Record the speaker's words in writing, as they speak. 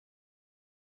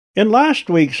In last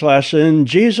week's lesson,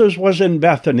 Jesus was in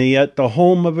Bethany at the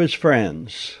home of his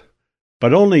friends,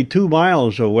 but only 2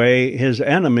 miles away his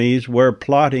enemies were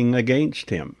plotting against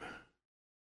him.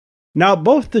 Now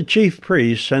both the chief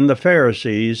priests and the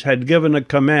Pharisees had given a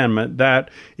commandment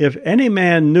that if any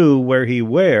man knew where he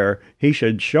were, he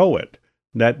should show it,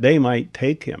 that they might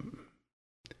take him.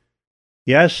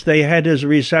 Yes, they had his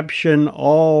reception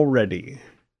all ready,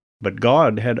 but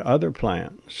God had other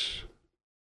plans.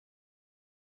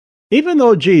 Even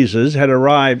though Jesus had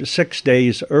arrived 6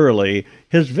 days early,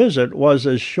 his visit was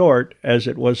as short as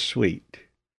it was sweet.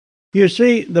 You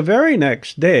see, the very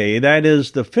next day, that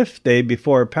is, the 5th day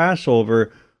before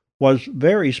Passover, was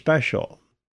very special.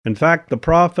 In fact, the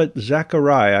prophet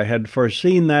Zechariah had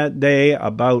foreseen that day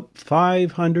about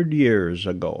 500 years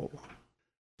ago.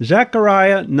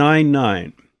 Zechariah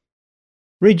 9:9.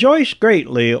 Rejoice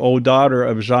greatly, O daughter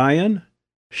of Zion.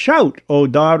 Shout, O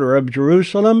daughter of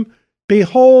Jerusalem.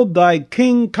 Behold, thy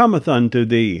king cometh unto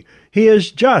thee. He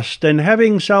is just and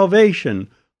having salvation,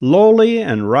 lowly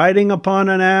and riding upon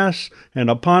an ass, and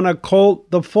upon a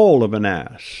colt the foal of an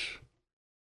ass.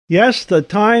 Yes, the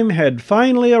time had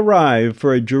finally arrived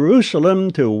for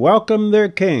Jerusalem to welcome their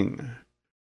king.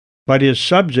 But his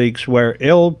subjects were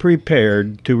ill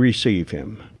prepared to receive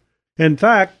him. In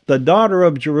fact, the daughter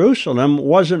of Jerusalem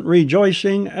wasn't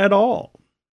rejoicing at all.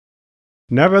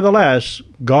 Nevertheless,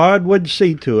 God would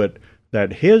see to it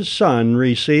that his son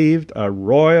received a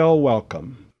royal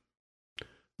welcome.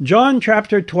 John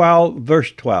chapter 12,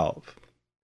 verse 12.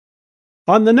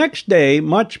 On the next day,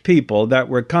 much people that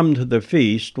were come to the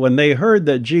feast, when they heard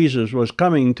that Jesus was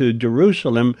coming to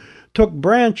Jerusalem, took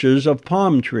branches of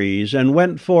palm trees and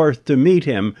went forth to meet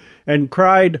him, and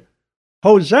cried,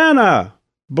 Hosanna!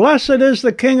 Blessed is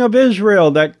the King of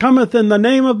Israel that cometh in the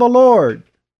name of the Lord.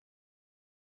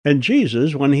 And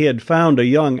Jesus, when he had found a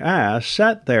young ass,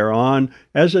 sat thereon,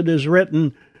 as it is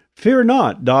written, Fear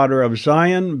not, daughter of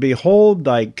Zion, behold,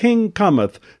 thy king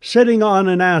cometh, sitting on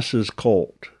an ass's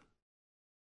colt.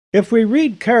 If we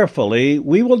read carefully,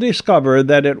 we will discover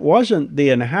that it wasn't the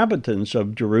inhabitants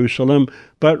of Jerusalem,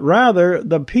 but rather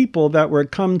the people that were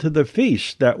come to the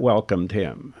feast that welcomed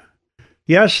him.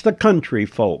 Yes, the country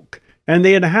folk, and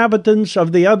the inhabitants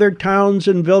of the other towns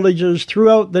and villages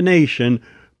throughout the nation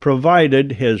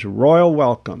provided his royal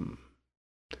welcome.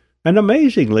 And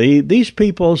amazingly, these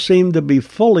people seem to be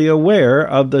fully aware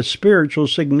of the spiritual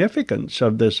significance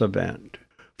of this event.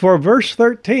 For verse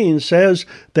 13 says,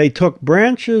 They took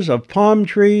branches of palm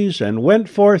trees and went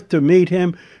forth to meet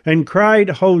him, and cried,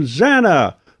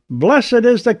 Hosanna! Blessed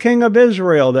is the King of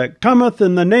Israel that cometh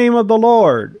in the name of the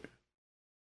Lord.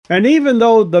 And even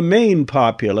though the main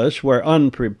populace were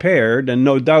unprepared and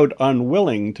no doubt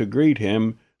unwilling to greet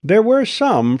him, there were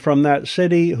some from that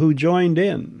city who joined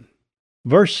in.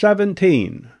 Verse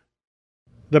 17.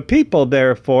 The people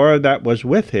therefore that was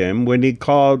with him, when he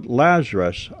called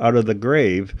Lazarus out of the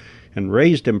grave, and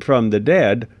raised him from the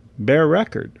dead, bear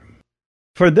record.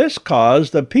 For this cause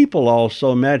the people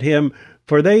also met him,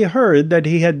 for they heard that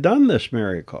he had done this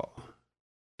miracle.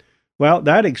 Well,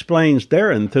 that explains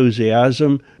their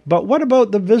enthusiasm, but what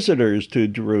about the visitors to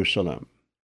Jerusalem?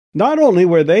 Not only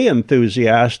were they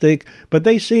enthusiastic, but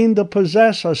they seemed to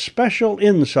possess a special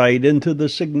insight into the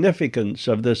significance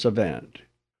of this event.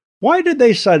 Why did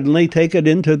they suddenly take it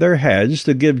into their heads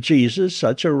to give Jesus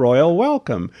such a royal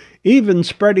welcome, even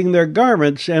spreading their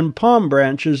garments and palm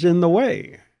branches in the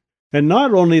way? And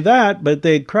not only that, but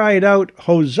they cried out,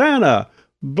 Hosanna!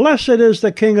 Blessed is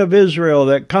the King of Israel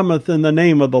that cometh in the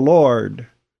name of the Lord.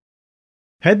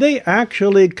 Had they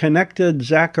actually connected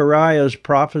Zechariah's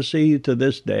prophecy to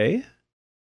this day?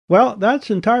 Well,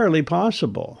 that's entirely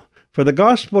possible, for the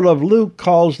Gospel of Luke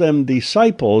calls them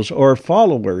disciples or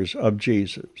followers of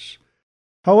Jesus.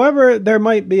 However, there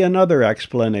might be another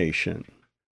explanation.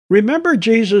 Remember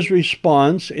Jesus'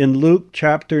 response in Luke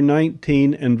chapter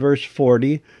 19 and verse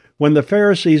 40, when the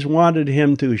Pharisees wanted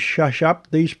him to shush up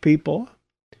these people?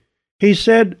 He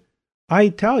said, I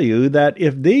tell you that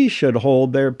if these should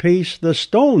hold their peace, the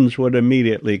stones would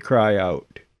immediately cry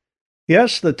out.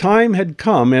 Yes, the time had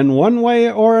come, and one way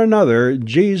or another,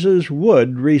 Jesus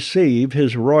would receive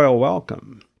his royal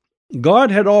welcome.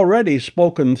 God had already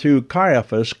spoken through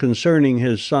Caiaphas concerning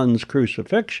his son's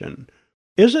crucifixion.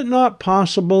 Is it not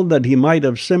possible that he might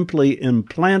have simply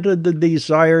implanted the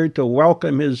desire to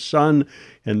welcome his son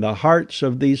in the hearts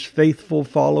of these faithful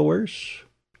followers?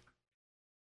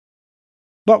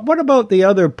 But what about the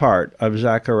other part of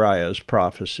Zechariah's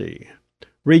prophecy?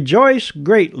 Rejoice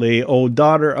greatly, O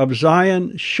daughter of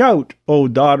Zion. Shout, O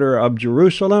daughter of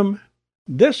Jerusalem.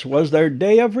 This was their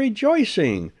day of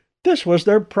rejoicing. This was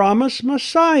their promised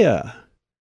Messiah.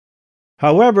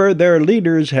 However, their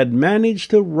leaders had managed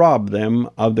to rob them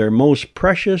of their most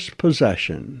precious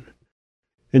possession.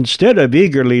 Instead of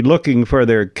eagerly looking for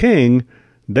their king,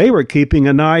 they were keeping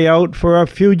an eye out for a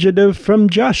fugitive from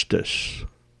justice.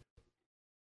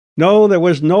 No, there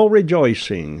was no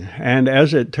rejoicing, and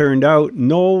as it turned out,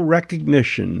 no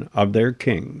recognition of their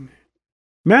king.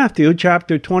 Matthew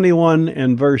chapter 21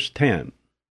 and verse 10.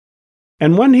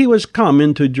 And when he was come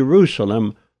into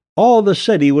Jerusalem, all the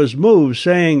city was moved,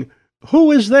 saying,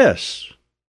 "Who is this?"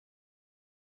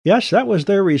 Yes, that was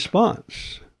their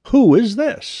response. Who is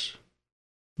this?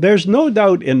 There's no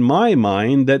doubt in my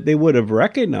mind that they would have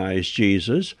recognized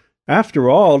Jesus. After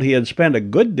all, he had spent a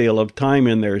good deal of time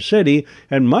in their city,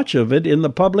 and much of it in the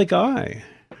public eye.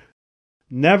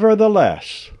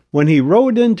 Nevertheless, when he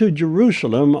rode into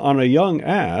Jerusalem on a young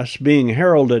ass, being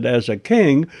heralded as a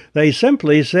king, they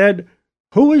simply said,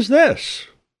 "Who is this?"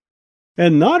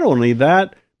 And not only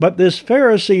that, but this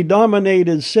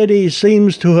Pharisee-dominated city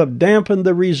seems to have dampened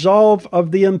the resolve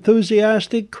of the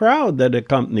enthusiastic crowd that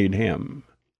accompanied him.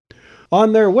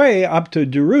 On their way up to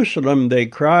Jerusalem, they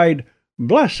cried,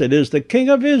 "Blessed is the King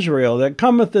of Israel that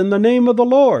cometh in the name of the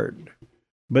Lord."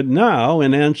 But now,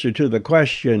 in answer to the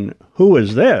question, "Who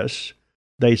is this?"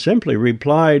 they simply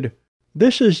replied,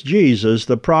 "This is Jesus,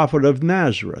 the prophet of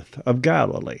Nazareth of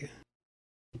Galilee."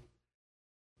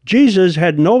 Jesus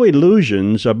had no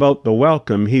illusions about the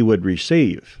welcome he would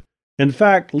receive. In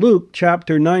fact, Luke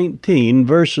chapter 19,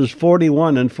 verses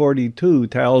 41 and 42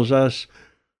 tells us,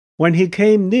 "When he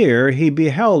came near, he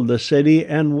beheld the city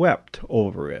and wept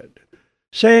over it,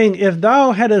 saying, If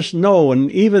thou hadst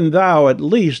known, even thou at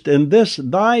least in this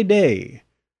thy day."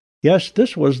 Yes,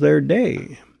 this was their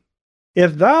day.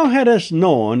 "If thou hadst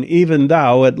known, even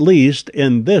thou at least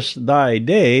in this thy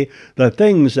day, the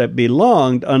things that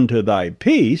belonged unto thy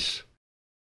peace,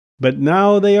 but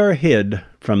now they are hid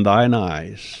from thine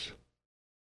eyes."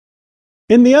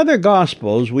 In the other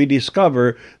Gospels, we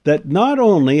discover that not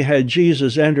only had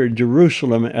Jesus entered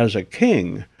Jerusalem as a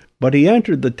king, but he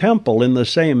entered the temple in the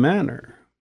same manner.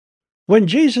 When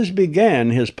Jesus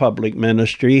began his public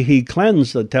ministry, he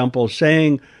cleansed the temple,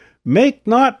 saying, "Make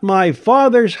not my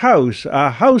Father's house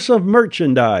a house of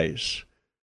merchandise."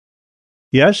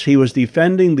 Yes, he was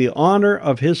defending the honor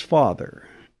of his Father.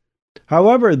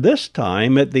 However, this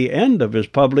time, at the end of his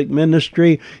public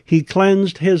ministry, he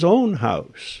cleansed his own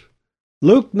house.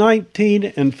 Luke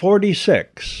 19 and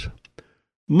 46.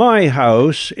 "My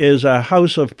house is a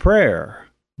house of prayer,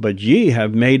 but ye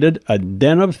have made it a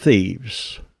den of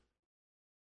thieves."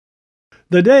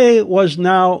 The day was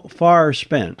now far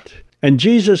spent, and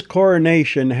Jesus'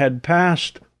 coronation had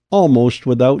passed almost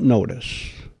without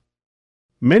notice.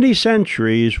 Many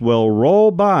centuries will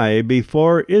roll by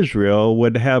before Israel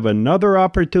would have another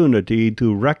opportunity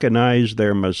to recognize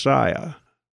their Messiah.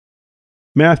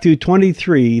 Matthew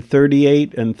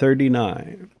 23:38 and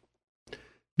 39.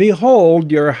 "Behold,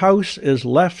 your house is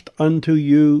left unto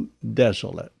you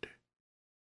desolate,"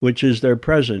 which is their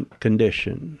present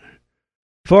condition.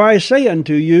 "For I say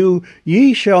unto you,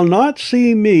 ye shall not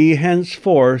see me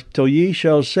henceforth till ye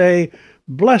shall say,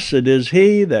 Blessed is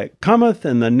he that cometh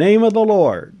in the name of the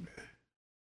Lord."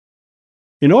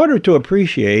 In order to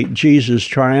appreciate Jesus'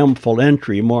 triumphal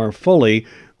entry more fully,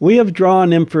 we have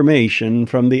drawn information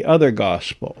from the other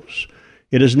Gospels.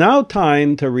 It is now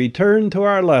time to return to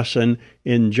our lesson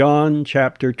in John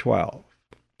chapter 12.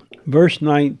 Verse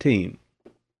 19.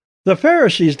 "The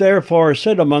Pharisees therefore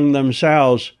said among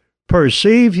themselves,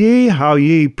 Perceive ye how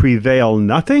ye prevail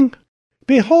nothing?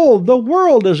 Behold, the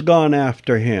world is gone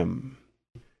after him."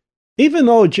 Even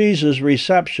though Jesus'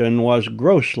 reception was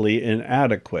grossly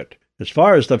inadequate, as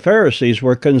far as the Pharisees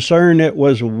were concerned, it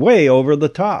was way over the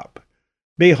top.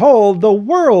 Behold, the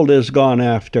world is gone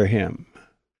after him.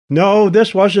 No,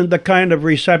 this wasn't the kind of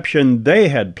reception they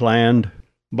had planned,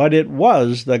 but it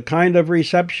was the kind of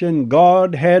reception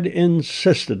God had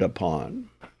insisted upon.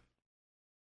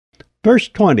 Verse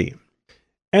 20.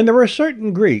 "And there were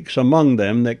certain Greeks among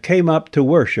them that came up to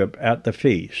worship at the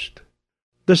feast.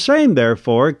 The same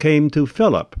therefore came to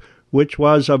Philip, which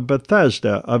was of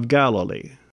Bethsaida of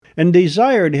Galilee, and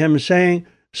desired him, saying,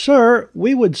 Sir,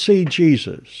 we would see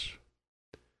Jesus.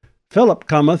 Philip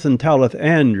cometh and telleth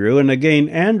Andrew, and again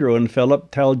Andrew and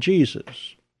Philip tell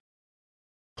Jesus."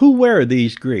 Who were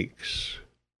these Greeks?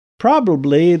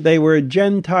 Probably they were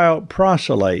Gentile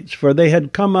proselytes, for they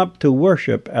had come up to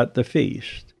worship at the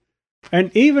feast.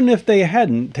 And even if they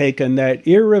hadn't taken that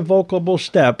irrevocable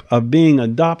step of being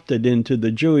adopted into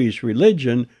the Jewish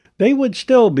religion, they would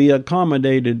still be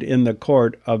accommodated in the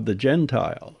court of the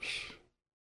Gentiles.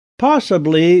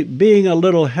 Possibly, being a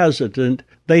little hesitant,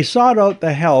 they sought out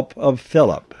the help of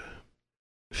Philip.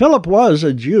 Philip was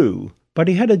a Jew, but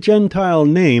he had a Gentile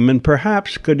name and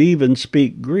perhaps could even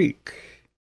speak Greek.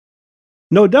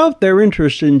 No doubt their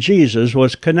interest in Jesus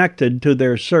was connected to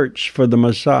their search for the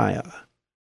Messiah.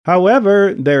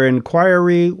 However, their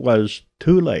inquiry was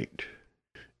too late.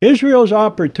 Israel's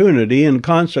opportunity, and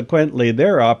consequently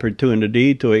their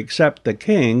opportunity to accept the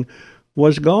king,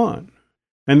 was gone,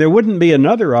 and there wouldn't be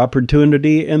another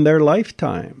opportunity in their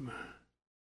lifetime.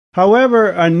 However,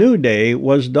 a new day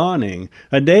was dawning,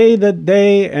 a day that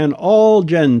they and all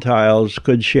Gentiles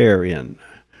could share in,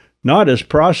 not as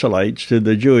proselytes to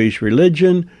the Jewish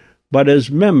religion, but as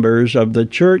members of the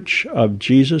Church of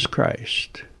Jesus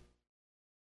Christ.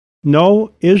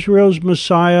 No, Israel's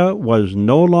Messiah was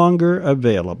no longer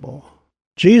available.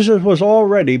 Jesus was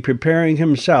already preparing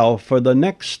himself for the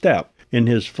next step in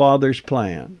his Father's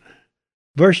plan.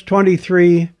 Verse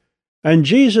 23, "And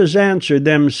Jesus answered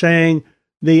them, saying,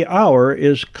 The hour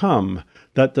is come,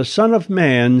 that the Son of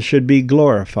Man should be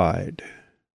glorified."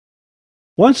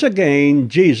 Once again,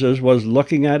 Jesus was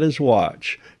looking at his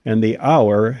watch, and the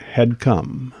hour had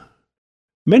come.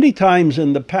 Many times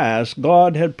in the past,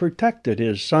 God had protected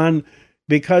his Son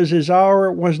because his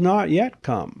hour was not yet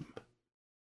come.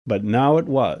 But now it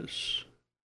was.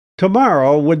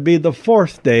 Tomorrow would be the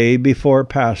 4th day before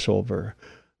Passover,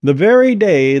 the very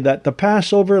day that the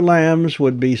Passover lambs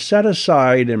would be set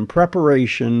aside in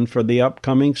preparation for the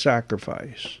upcoming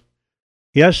sacrifice.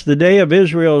 Yes, the day of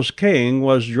Israel's king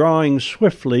was drawing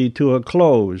swiftly to a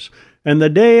close, and the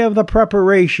day of the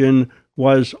preparation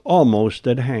was almost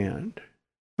at hand.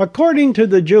 According to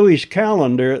the Jewish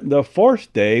calendar, the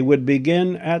 4th day would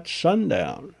begin at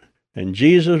sundown, and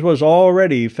Jesus was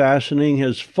already fastening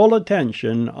his full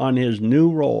attention on his new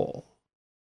role.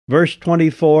 Verse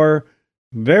 24,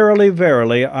 "Verily,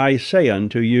 verily, I say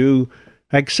unto you,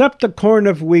 except the corn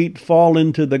of wheat fall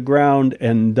into the ground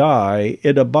and die,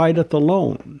 it abideth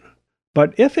alone.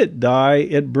 But if it die,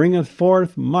 it bringeth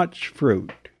forth much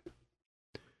fruit."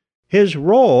 His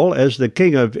role as the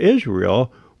king of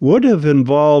Israel would have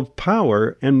involved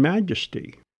power and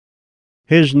majesty.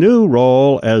 His new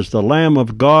role as the Lamb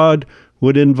of God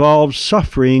would involve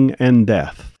suffering and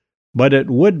death, but it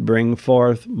would bring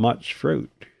forth much fruit.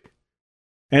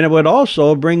 And it would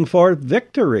also bring forth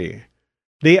victory.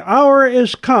 The hour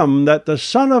is come that the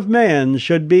Son of Man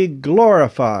should be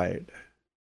glorified.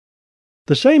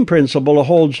 The same principle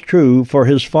holds true for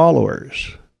his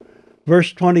followers.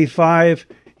 Verse 25,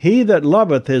 "He that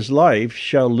loveth his life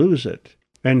shall lose it,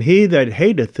 and he that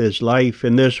hateth his life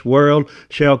in this world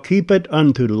shall keep it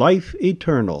unto life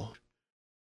eternal."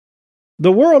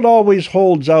 The world always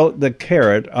holds out the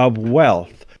carrot of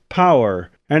wealth, power,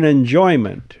 and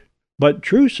enjoyment, but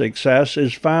true success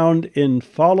is found in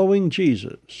following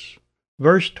Jesus.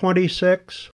 Verse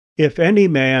 26, "If any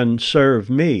man serve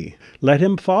me, let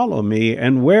him follow me,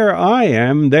 and where I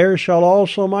am, there shall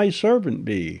also my servant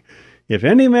be. If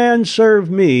any man serve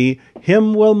me,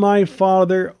 him will my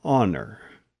Father honor."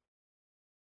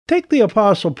 Take the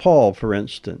Apostle Paul, for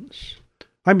instance.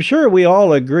 I'm sure we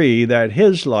all agree that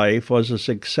his life was a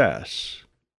success,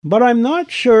 but I'm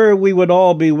not sure we would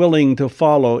all be willing to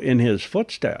follow in his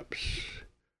footsteps.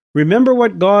 Remember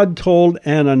what God told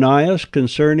Ananias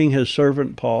concerning his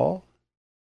servant Paul?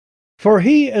 "For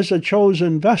he is a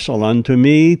chosen vessel unto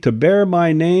me to bear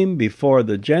my name before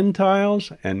the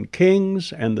Gentiles and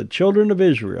kings and the children of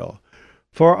Israel.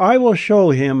 For I will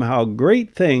show him how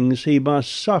great things he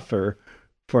must suffer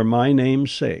for my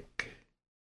name's sake."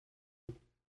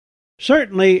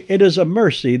 Certainly it is a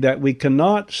mercy that we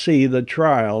cannot see the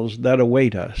trials that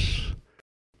await us.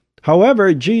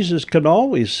 However, Jesus can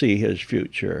always see his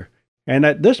future, and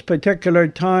at this particular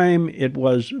time it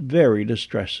was very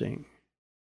distressing.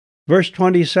 Verse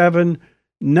 27,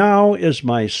 "Now is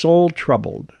my soul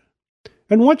troubled.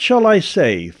 And what shall I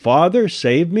say? Father,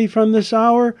 save me from this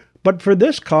hour? But for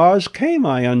this cause came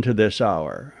I unto this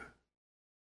hour."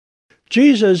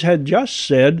 Jesus had just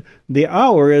said, "The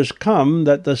hour is come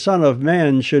that the Son of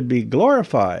Man should be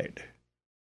glorified."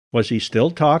 Was he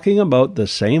still talking about the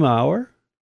same hour?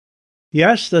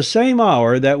 Yes, the same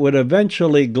hour that would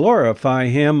eventually glorify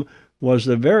him was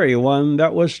the very one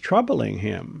that was troubling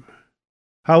him.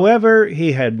 However,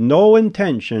 he had no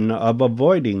intention of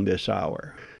avoiding this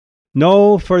hour.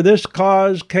 "No, for this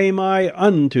cause came I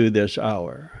unto this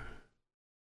hour."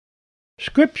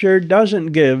 Scripture doesn't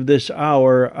give this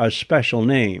hour a special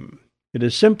name. It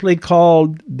is simply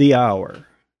called the hour.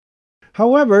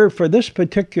 However, for this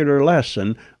particular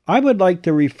lesson, I would like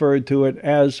to refer to it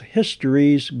as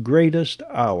history's greatest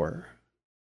hour.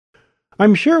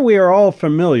 I'm sure we are all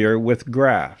familiar with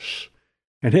graphs,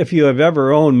 and if you have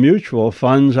ever owned mutual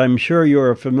funds, I'm sure you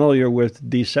are familiar with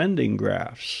descending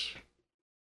graphs.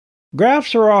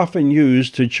 Graphs are often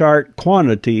used to chart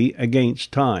quantity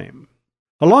against time.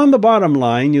 Along the bottom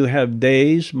line, you have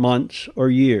days, months, or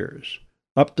years.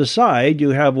 Up the side,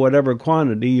 you have whatever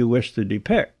quantity you wish to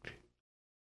depict.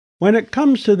 When it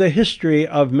comes to the history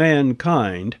of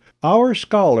mankind, our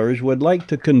scholars would like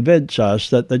to convince us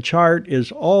that the chart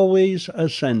is always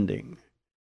ascending.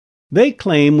 They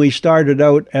claim we started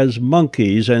out as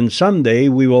monkeys and someday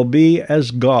we will be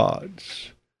as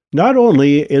gods. Not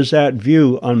only is that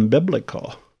view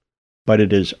unbiblical, but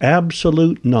it is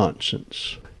absolute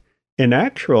nonsense. In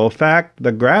actual fact,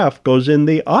 the graph goes in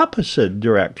the opposite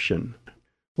direction.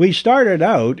 We started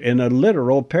out in a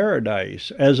literal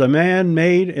paradise as a man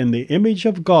made in the image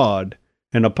of God,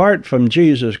 and apart from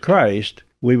Jesus Christ,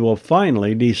 we will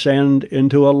finally descend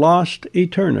into a lost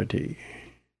eternity.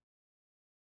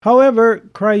 However,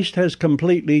 Christ has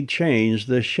completely changed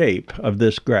the shape of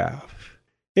this graph.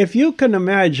 If you can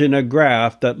imagine a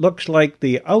graph that looks like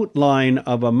the outline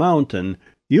of a mountain,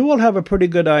 you will have a pretty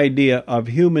good idea of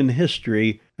human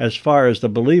history as far as the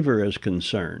believer is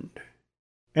concerned.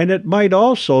 And it might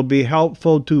also be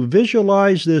helpful to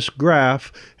visualize this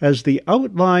graph as the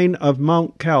outline of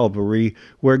Mount Calvary,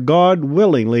 where God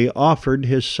willingly offered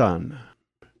his Son.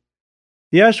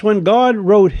 Yes, when God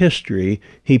wrote history,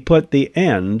 he put the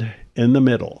end in the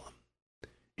middle.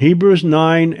 Hebrews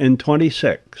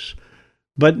 9:26.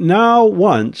 But now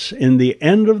once in the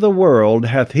end of the world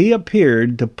hath he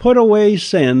appeared to put away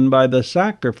sin by the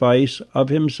sacrifice of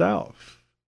himself.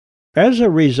 As a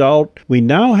result, we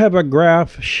now have a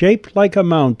graph shaped like a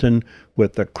mountain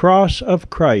with the cross of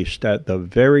Christ at the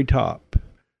very top.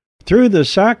 Through the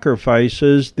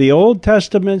sacrifices, the Old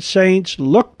Testament saints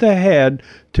looked ahead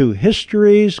to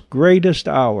history's greatest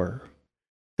hour.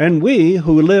 And we,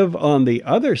 who live on the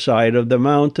other side of the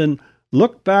mountain,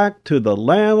 look back to the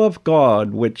Lamb of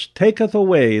God, which taketh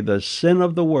away the sin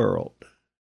of the world.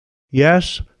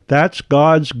 Yes, that's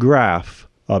God's graph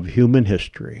of human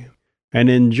history. And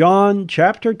in John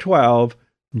chapter 12,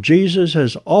 Jesus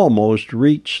has almost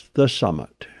reached the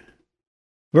summit.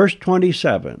 Verse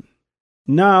 27,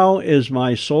 Now is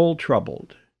my soul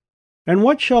troubled. And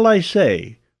what shall I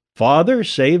say? Father,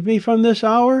 save me from this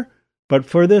hour? But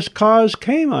for this cause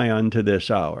came I unto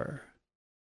this hour.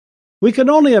 We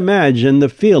can only imagine the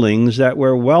feelings that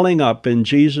were welling up in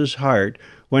Jesus' heart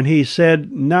when he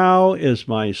said, Now is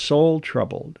my soul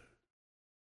troubled.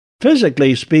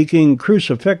 Physically speaking,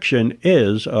 crucifixion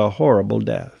is a horrible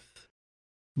death.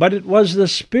 But it was the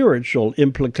spiritual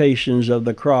implications of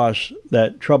the cross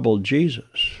that troubled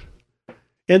Jesus.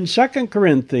 In 2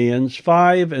 Corinthians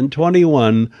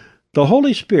 5:21, the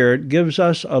Holy Spirit gives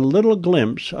us a little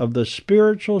glimpse of the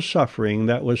spiritual suffering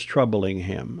that was troubling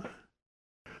him.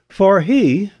 For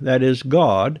he, that is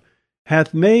God,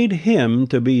 hath made him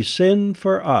to be sin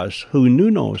for us who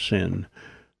knew no sin,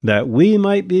 that we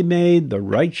might be made the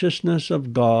righteousness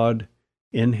of God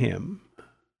in him.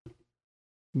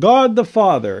 God the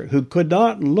Father, who could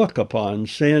not look upon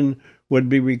sin, would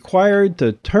be required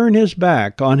to turn his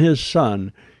back on his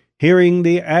Son, hearing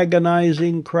the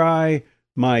agonizing cry,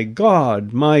 my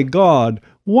God,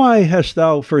 why hast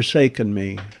thou forsaken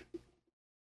me?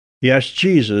 Yes,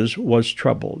 Jesus was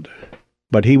troubled,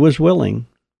 but he was willing.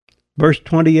 Verse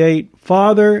 28,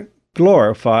 Father,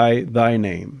 glorify thy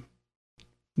name.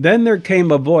 Then there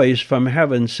came a voice from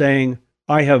heaven saying,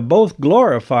 I have both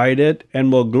glorified it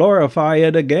and will glorify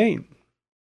it again.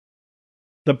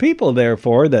 The people,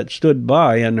 therefore, that stood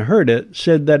by and heard it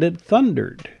said that it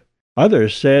thundered.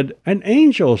 Others said, An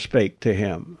angel spake to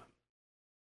him.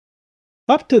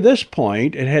 Up to this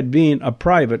point, it had been a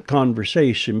private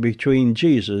conversation between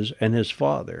Jesus and his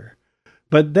Father.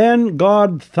 But then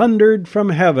God thundered from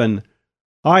heaven,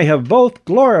 I have both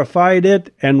glorified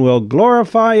it and will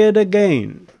glorify it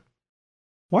again.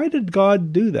 Why did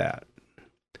God do that?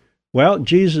 Well,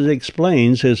 Jesus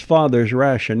explains his Father's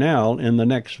rationale in the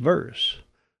next verse.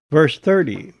 Verse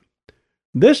 30,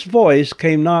 This voice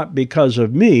came not because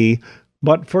of me,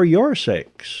 but for your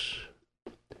sakes.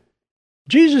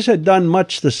 Jesus had done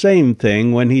much the same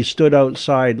thing when he stood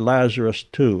outside Lazarus'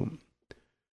 tomb.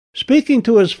 Speaking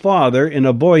to his Father in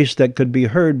a voice that could be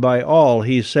heard by all,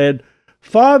 he said,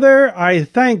 Father, I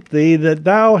thank thee that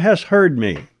thou hast heard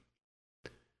me.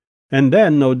 And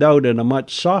then, no doubt in a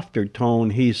much softer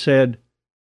tone, he said,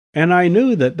 And I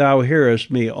knew that thou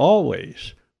hearest me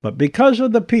always, but because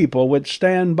of the people which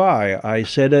stand by, I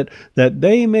said it, that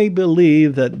they may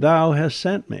believe that thou hast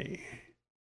sent me.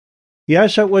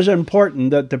 Yes, it was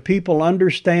important that the people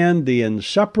understand the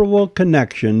inseparable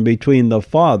connection between the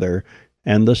Father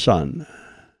and the Son.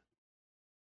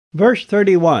 Verse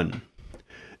 31,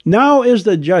 Now is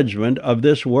the judgment of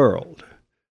this world.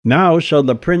 Now shall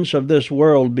the prince of this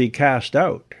world be cast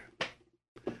out.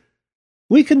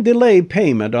 We can delay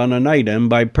payment on an item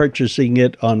by purchasing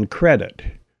it on credit,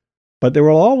 but there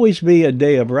will always be a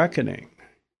day of reckoning.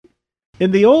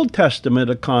 In the Old Testament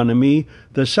economy,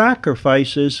 the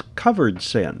sacrifices covered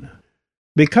sin.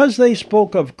 Because they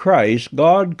spoke of Christ,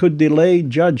 God could delay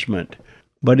judgment,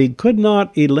 but he could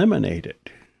not eliminate it.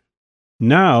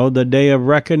 Now the day of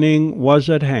reckoning was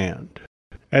at hand.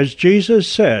 As Jesus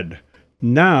said,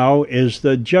 "Now is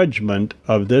the judgment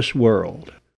of this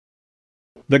world."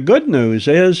 The good news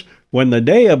is, when the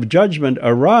day of judgment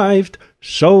arrived,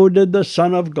 so did the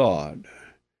Son of God.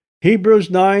 Hebrews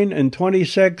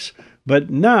 9:26, "But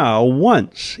now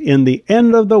once in the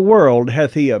end of the world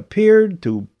hath he appeared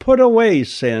to put away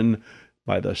sin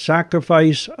by the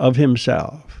sacrifice of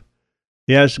himself."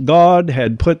 Yes, God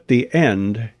had put the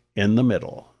end in the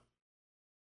middle.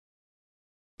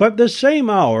 But the same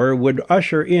hour would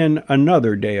usher in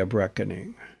another day of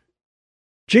reckoning.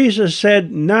 Jesus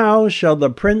said, "Now shall the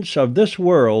prince of this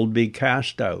world be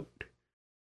cast out."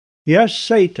 Yes,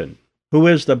 Satan, who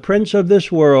is the prince of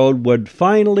this world, would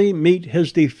finally meet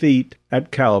his defeat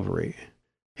at Calvary.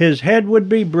 His head would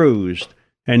be bruised,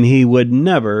 and he would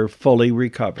never fully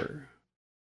recover.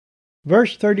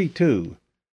 Verse 32,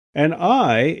 "And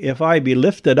I, if I be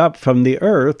lifted up from the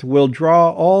earth, will draw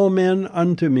all men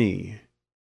unto me."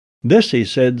 This he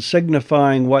said,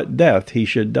 signifying what death he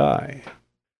should die.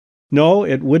 No,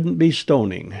 it wouldn't be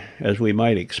stoning, as we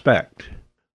might expect.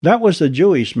 That was the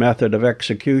Jewish method of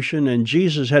execution, and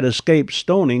Jesus had escaped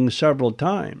stoning several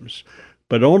times,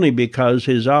 but only because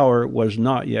his hour was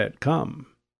not yet come.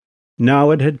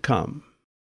 Now it had come.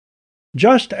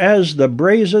 Just as the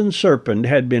brazen serpent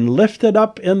had been lifted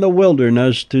up in the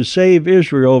wilderness to save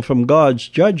Israel from God's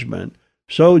judgment,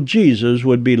 so Jesus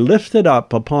would be lifted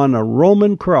up upon a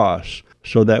Roman cross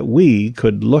so that we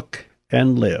could look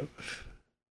and live.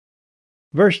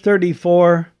 Verse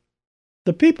 34,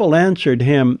 "The people answered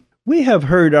him, We have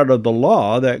heard out of the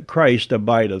law that Christ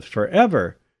abideth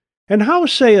forever. And how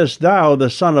sayest thou the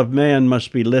Son of Man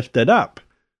must be lifted up?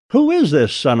 Who is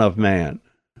this Son of Man?"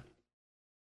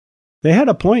 They had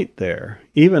a point there,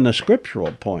 even a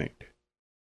scriptural point.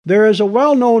 There is a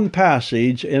well-known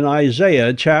passage in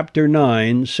Isaiah chapter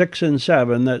 9, 6 and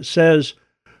 7 that says,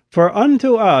 "For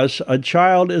unto us a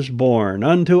child is born,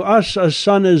 unto us a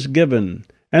son is given,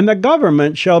 and the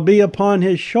government shall be upon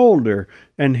his shoulder,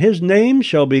 and his name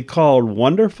shall be called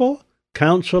Wonderful,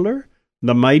 Counselor,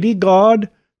 the Mighty God,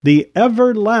 the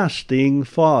Everlasting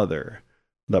Father,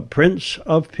 the Prince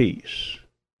of Peace.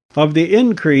 Of the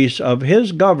increase of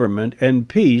his government and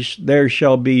peace there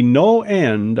shall be no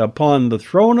end upon the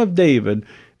throne of David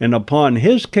and upon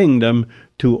his kingdom,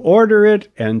 to order it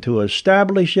and to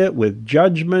establish it with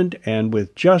judgment and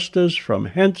with justice from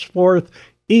henceforth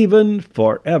even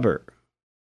forever.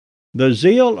 The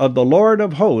zeal of the Lord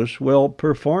of hosts will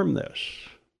perform this."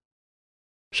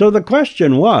 So the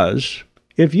question was,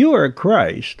 if you are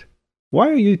Christ, why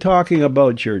are you talking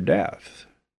about your death?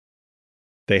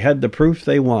 They had the proof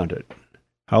they wanted.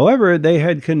 However, they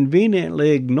had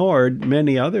conveniently ignored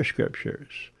many other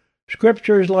scriptures.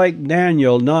 Scriptures like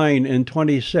Daniel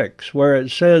 9:26, where it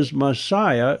says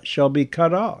Messiah shall be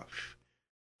cut off.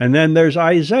 And then there's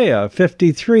Isaiah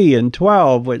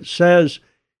 53:12, which says,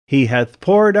 "He hath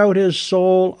poured out his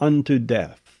soul unto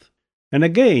death." And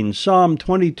again, Psalm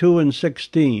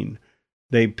 22:16,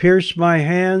 "They pierced my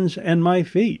hands and my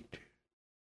feet."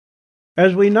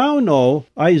 As we now know,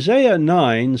 Isaiah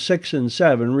 9:6 and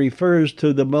 7 refers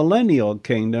to the millennial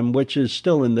kingdom, which is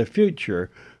still in the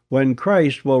future, when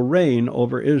Christ will reign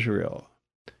over Israel.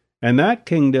 And that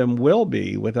kingdom will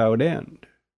be without end.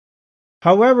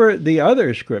 However, the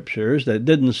other scriptures that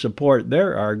didn't support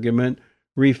their argument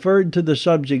referred to the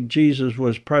subject Jesus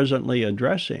was presently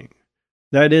addressing.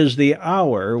 That is, the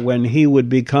hour when he would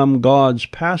become God's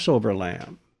Passover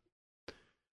lamb.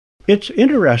 It's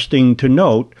interesting to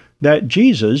note that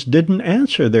Jesus didn't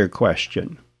answer their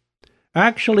question.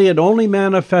 Actually, it only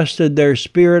manifested their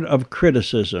spirit of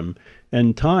criticism,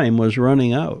 and time was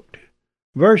running out.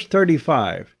 Verse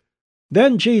 35,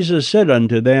 "Then Jesus said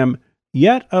unto them,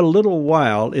 Yet a little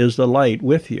while is the light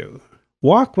with you.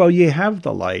 Walk while ye have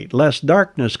the light, lest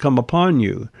darkness come upon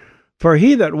you. For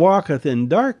he that walketh in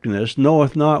darkness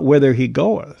knoweth not whither he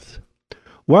goeth.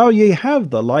 While ye have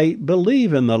the light,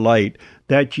 believe in the light,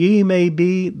 that ye may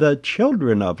be the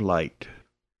children of light."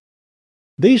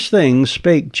 These things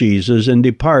spake Jesus, and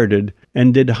departed,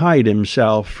 and did hide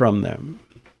himself from them.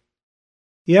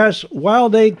 Yes, while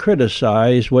they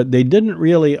criticized what they didn't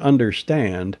really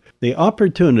understand, the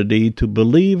opportunity to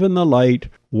believe in the light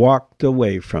walked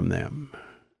away from them.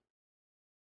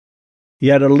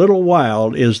 yet a little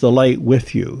while is the light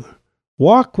with you.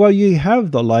 Walk while ye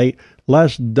have the light,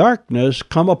 lest darkness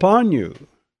come upon you.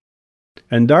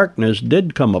 And darkness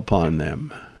did come upon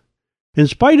them. In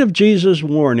spite of Jesus'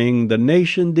 warning, the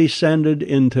nation descended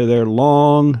into their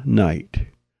long night.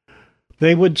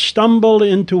 They would stumble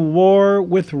into war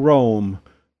with Rome,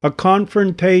 a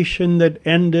confrontation that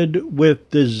ended with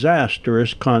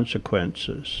disastrous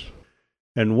consequences.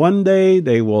 And one day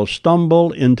they will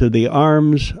stumble into the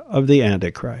arms of the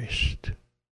Antichrist.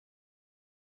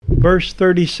 Verse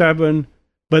 37,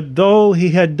 but though he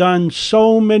had done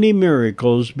so many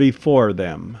miracles before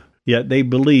them, yet they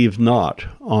believed not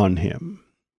on him.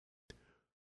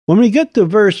 When we get to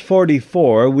verse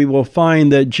 44, we will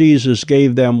find that Jesus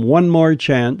gave them one more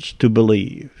chance to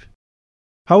believe.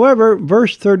 However,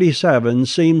 verse 37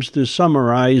 seems to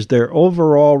summarize their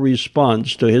overall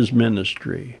response to his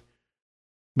ministry.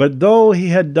 But though he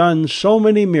had done so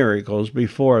many miracles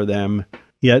before them,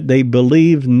 yet they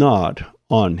believed not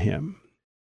on him.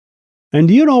 And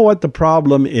do you know what the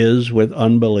problem is with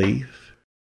unbelief?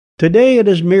 Today it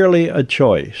is merely a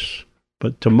choice,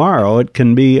 but tomorrow it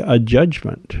can be a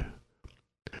judgment.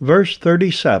 Verse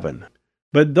 37,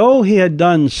 but though he had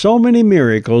done so many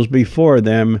miracles before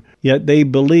them, yet they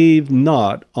believed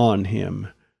not on him,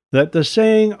 that the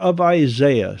saying of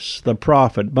Isaiah the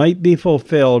prophet might be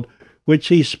fulfilled, which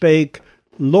he spake,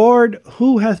 Lord,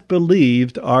 who hath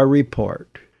believed our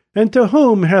report? And to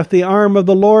whom hath the arm of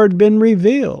the Lord been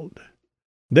revealed?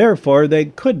 Therefore they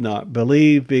could not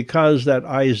believe, because that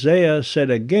Isaiah said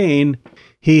again,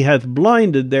 He hath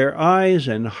blinded their eyes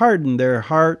and hardened their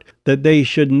heart, that they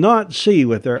should not see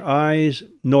with their eyes,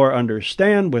 nor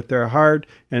understand with their heart,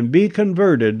 and be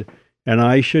converted, and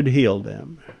I should heal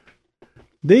them.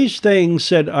 These things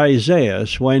said Isaiah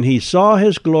when he saw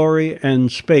his glory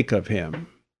and spake of him.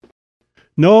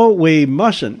 No, we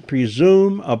mustn't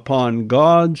presume upon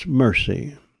God's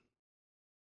mercy.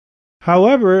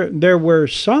 However, there were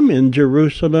some in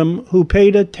Jerusalem who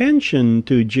paid attention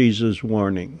to Jesus'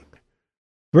 warning.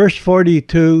 Verse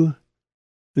 42,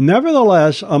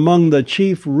 nevertheless, among the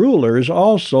chief rulers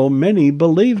also many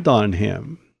believed on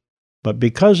him. But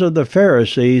because of the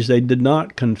Pharisees they did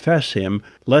not confess him,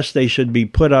 lest they should be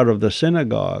put out of the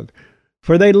synagogue.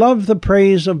 For they loved the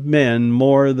praise of men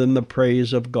more than the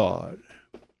praise of God.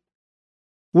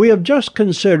 We have just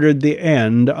considered the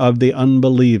end of the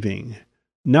unbelieving.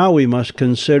 Now we must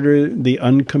consider the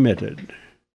uncommitted.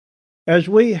 As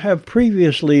we have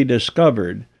previously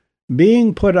discovered,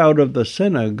 being put out of the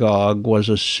synagogue was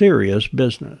a serious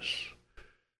business.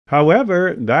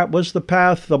 However, that was the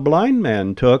path the blind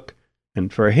man took,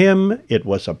 and for him it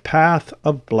was a path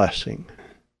of blessing.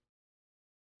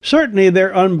 Certainly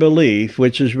their unbelief,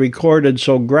 which is recorded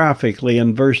so graphically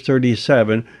in verse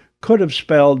 37, could have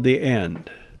spelled the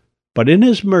end. But in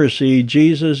his mercy,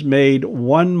 Jesus made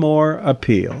one more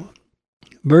appeal.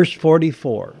 Verse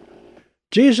 44,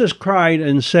 Jesus cried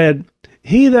and said,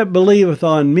 He that believeth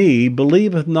on me,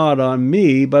 believeth not on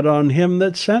me, but on him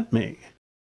that sent me.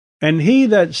 And he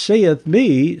that seeth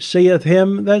me, seeth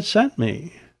him that sent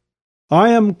me. I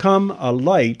am come a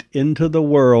light into the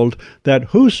world, that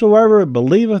whosoever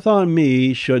believeth on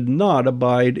me should not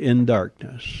abide in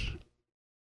darkness.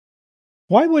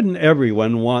 Why wouldn't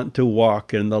everyone want to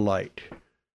walk in the light?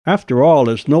 After all,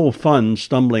 it's no fun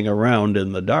stumbling around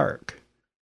in the dark.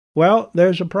 Well,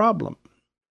 there's a problem.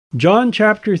 John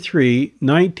chapter 3,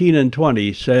 19 and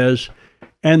 20 says,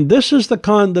 And this is the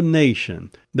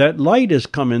condemnation, that light is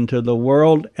come into the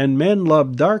world, and men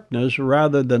love darkness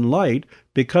rather than light,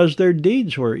 because their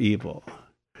deeds were evil.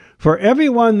 For every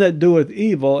one that doeth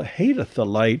evil hateth the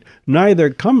light, neither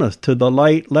cometh to the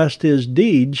light, lest his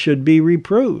deeds should be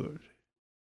reproved.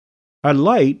 A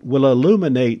light will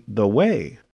illuminate the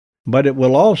way, but it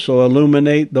will also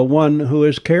illuminate the one who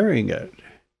is carrying it.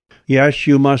 Yes,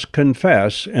 you must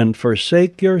confess and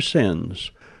forsake your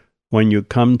sins when you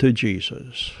come to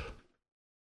Jesus.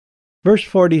 Verse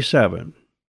 47,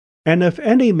 And if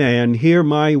any man hear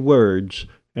my words,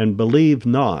 and believe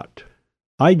not,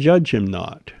 I judge him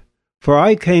not. For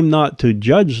I came not to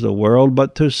judge the world,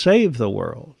 but to save the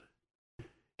world.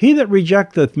 He that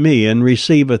rejecteth me, and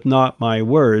receiveth not my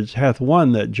words, hath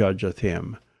one that judgeth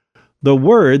him. The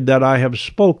word that I have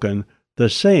spoken, the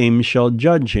same shall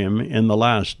judge him in the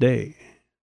last day.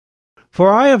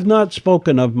 For I have not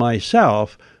spoken of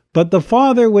myself, but the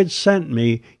Father which sent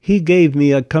me, he gave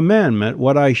me a commandment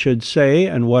what I should say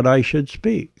and what I should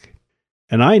speak.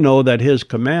 And I know that his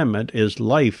commandment is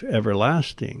life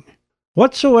everlasting.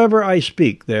 Whatsoever I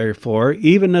speak, therefore,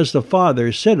 even as the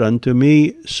Father said unto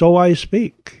me, so I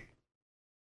speak.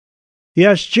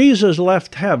 Yes, Jesus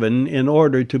left heaven in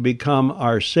order to become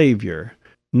our Savior,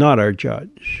 not our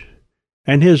judge,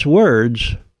 and his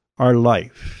words are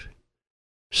life.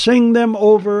 Sing them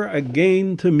over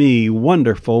again to me,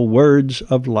 wonderful words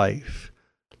of life.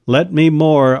 Let me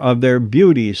more of their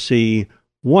beauty see,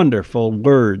 wonderful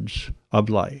words of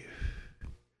life.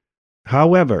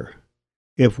 However,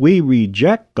 if we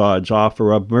reject God's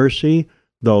offer of mercy,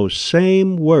 those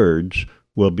same words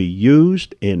will be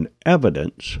used in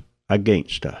evidence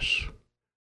against us.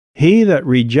 He that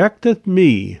rejecteth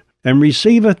me, and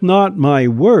receiveth not my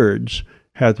words,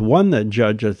 hath one that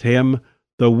judgeth him.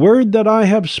 The word that I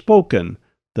have spoken,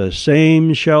 the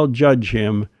same shall judge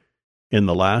him in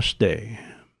the last day.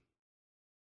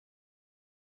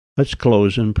 Let's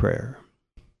close in prayer.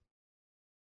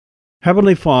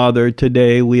 Heavenly Father,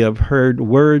 today we have heard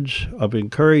words of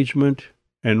encouragement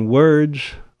and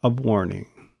words of warning.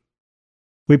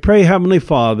 We pray, Heavenly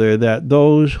Father, that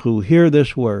those who hear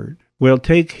this word will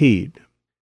take heed.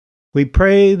 We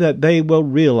pray that they will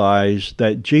realize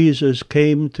that Jesus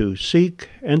came to seek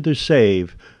and to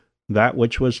save that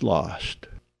which was lost.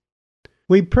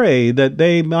 We pray that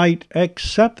they might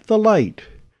accept the light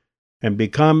and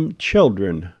become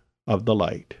children of the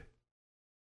light.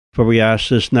 For we ask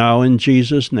this now in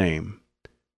Jesus' name.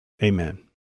 Amen.